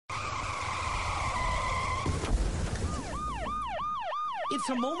It's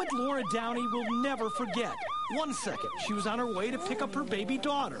a moment Laura Downey will never forget. 1 second, she was on her way to pick up her baby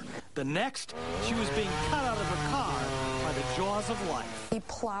daughter. The next, she was being cut out of her car by the jaws of life. He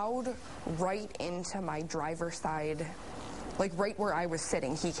plowed right into my driver's side, like right where I was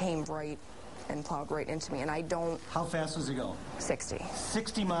sitting. He came right and plowed right into me, and I don't... How fast was he going? 60.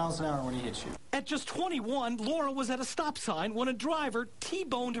 60 miles an hour when he hit you. At just 21, Laura was at a stop sign when a driver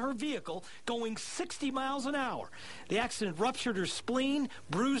T-boned her vehicle going 60 miles an hour. The accident ruptured her spleen,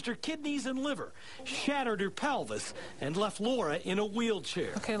 bruised her kidneys and liver, shattered her pelvis, and left Laura in a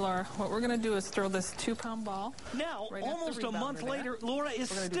wheelchair. Okay, Laura, what we're going to do is throw this 2-pound ball. Now, right almost a month later, Laura is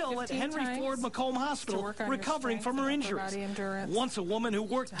still at 15 Henry Ford Macomb Hospital recovering from her injuries. Once a woman who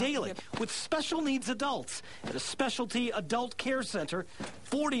worked daily with special needs adults at a specialty adult care center,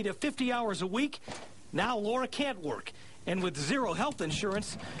 40 to 50 hours a week. Now Laura can't work, and with zero health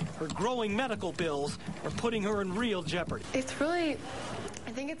insurance, her growing medical bills are putting her in real jeopardy. It's really,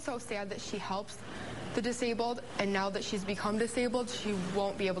 I think it's so sad that she helps the disabled, and now that she's become disabled, she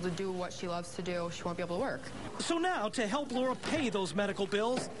won't be able to do what she loves to do. She won't be able to work. So now, to help Laura pay those medical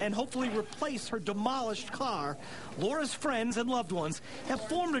bills and hopefully replace her demolished car, Laura's friends and loved ones have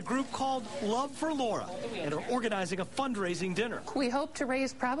formed a group called Love for Laura and are organizing a fundraising dinner. We hope to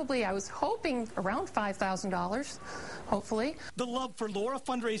raise probably, I was hoping, around $5,000, hopefully. The Love for Laura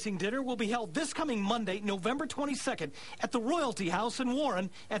fundraising dinner will be held this coming Monday, November 22nd at the Royalty House in Warren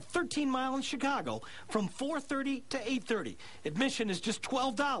at 13 Mile in Chicago from 4:30 to 8:30. Admission is just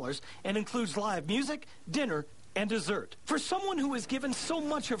 $12 and includes live music, dinner, and dessert. For someone who has given so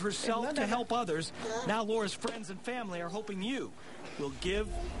much of herself to help others, now Laura's friends and family are hoping you will give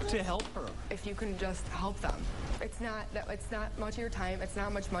to help her. If you can just help them. It's not much of your time, it's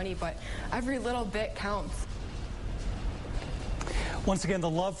not much money, but every little bit counts. Once again, the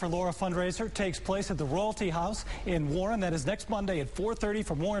Love for Laura fundraiser takes place at the Royalty House in Warren. That is next Monday at 4:30.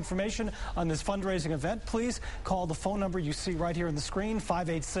 For more information on this fundraising event, please call the phone number you see right here on the screen,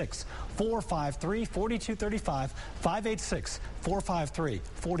 586-453-4235,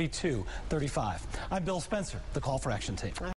 586-453-4235. I'm Bill Spencer, the Call for Action team.